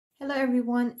Hello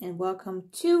everyone and welcome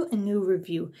to a new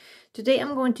review. Today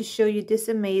I'm going to show you this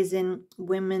amazing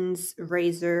women's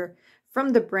razor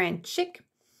from the brand Schick.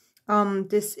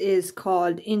 This is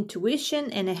called Intuition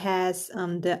and it has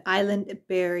the island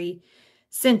berry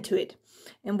scent to it.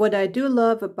 And what I do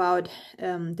love about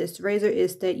this razor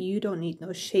is that you don't need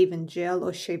no shaving gel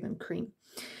or shaving cream.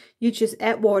 You just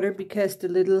add water because the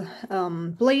little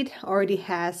blade already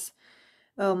has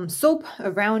soap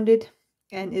around it.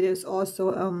 And it is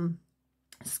also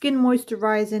skin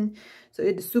moisturizing, so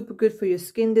it is super good for your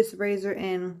skin, this razor.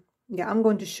 And yeah, I'm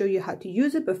going to show you how to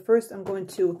use it, but first I'm going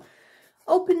to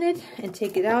open it and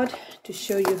take it out to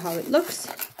show you how it looks.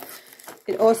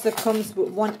 It also comes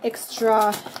with one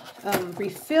extra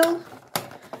refill,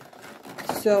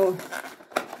 so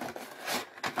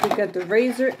we got the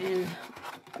razor and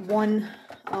one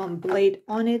blade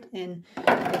on it, and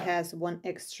it has one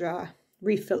extra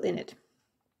refill in it.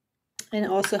 And it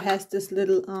also has this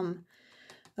little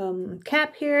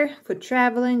cap here for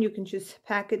traveling. You can just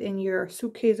pack it in your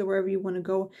suitcase or wherever you want to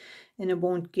go and it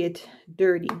won't get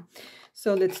dirty.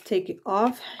 So let's take it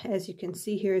off. As you can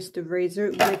see, here is the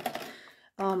razor with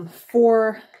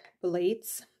 4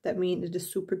 blades. That means it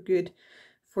is super good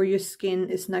for your skin.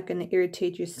 It's not going to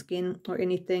irritate your skin or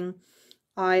anything.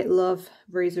 I love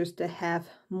razors that have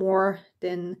more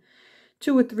than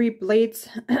 2 or 3 blades.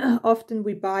 Often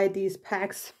we buy these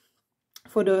packs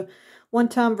for the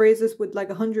one-time razors with like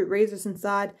 100 razors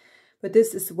inside, but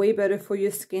this is way better for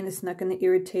your skin. It's not going to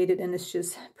irritate it, and it's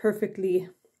just perfectly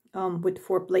with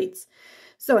 4 blades.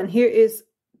 So, and here is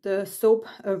the soap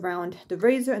around the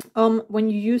razor. When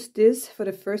you use this for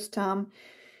the first time,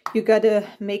 you gotta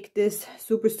make this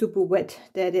super wet,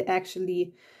 that it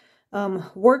actually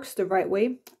works the right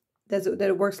way, that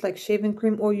it works like shaving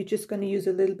cream, or you're just going to use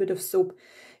a little bit of soap.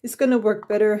 It's going to work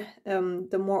better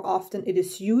the more often it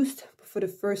is used. For the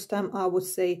first time, I would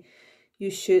say you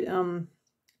should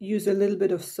use a little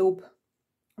bit of soap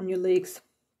on your legs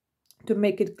to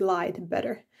make it glide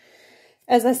better.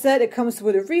 As I said, it comes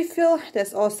with a refill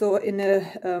that's also in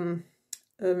a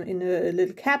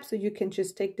little cap, so you can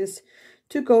just take this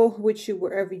to go with you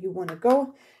wherever you want to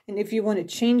go. And if you want to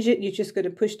change it, you just got to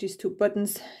push these 2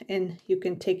 buttons and you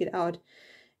can take it out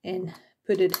and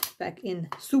put it back in.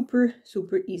 Super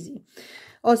easy.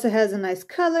 Also has a nice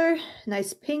color,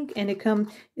 nice pink, and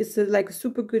it's like a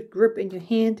super good grip in your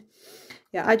hand.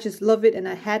 Yeah, I just love it. And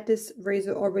I had this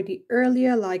razor already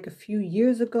earlier, like a few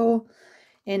years ago,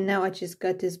 and now I just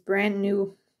got this brand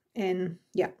new. And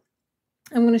yeah,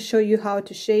 I'm going to show you how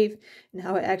to shave and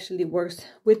how it actually works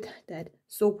with that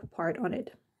soap part on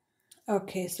it.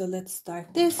 Okay, so let's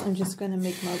start this. I'm just going to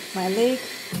make my leg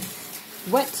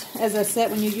wet. As I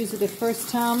said, when you use it the first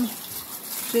time,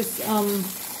 just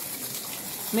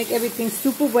make everything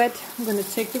super wet. I'm going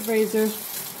to take the razor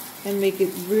and make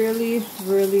it really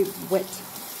wet.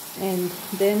 And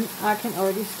then I can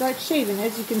already start shaving.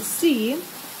 As you can see,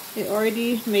 it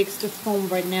already makes the foam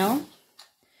right now.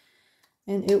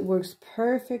 And it works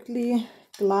perfectly,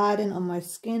 gliding on my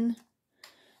skin.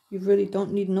 You really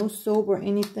don't need no soap or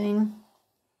anything.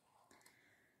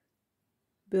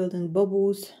 Building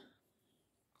bubbles.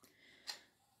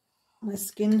 My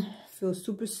skin feels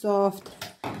super soft.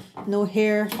 No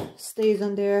hair stays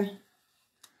on there.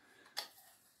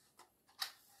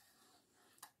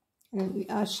 And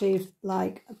I shaved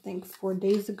like, I think 4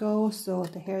 days ago, so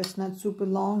the hair is not super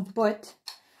long, but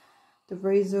the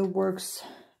razor works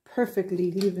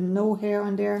perfectly, leaving no hair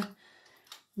on there,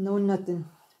 no nothing.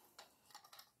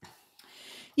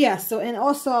 Yeah, so, and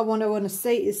also what I want to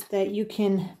say is that you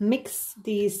can mix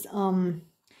these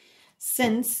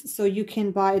scents, so you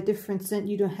can buy a different scent.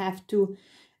 You don't have to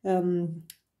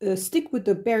stick with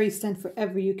the berry scent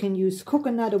forever. You can use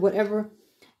coconut or whatever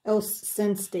else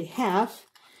scents they have,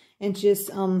 and just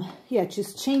yeah,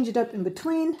 just change it up in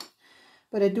between.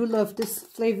 But I do love this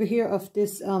flavor here of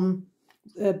this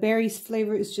berries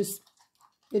flavor. It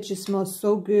just smells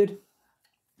so good.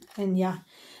 And yeah,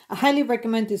 I highly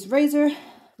recommend this razor.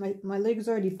 My leg is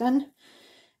already done,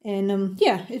 and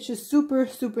yeah, it's just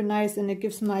super nice, and it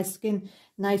gives my skin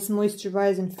nice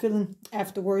moisturizing feeling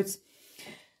afterwards.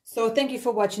 So thank you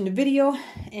for watching the video,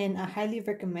 and I highly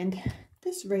recommend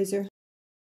this razor.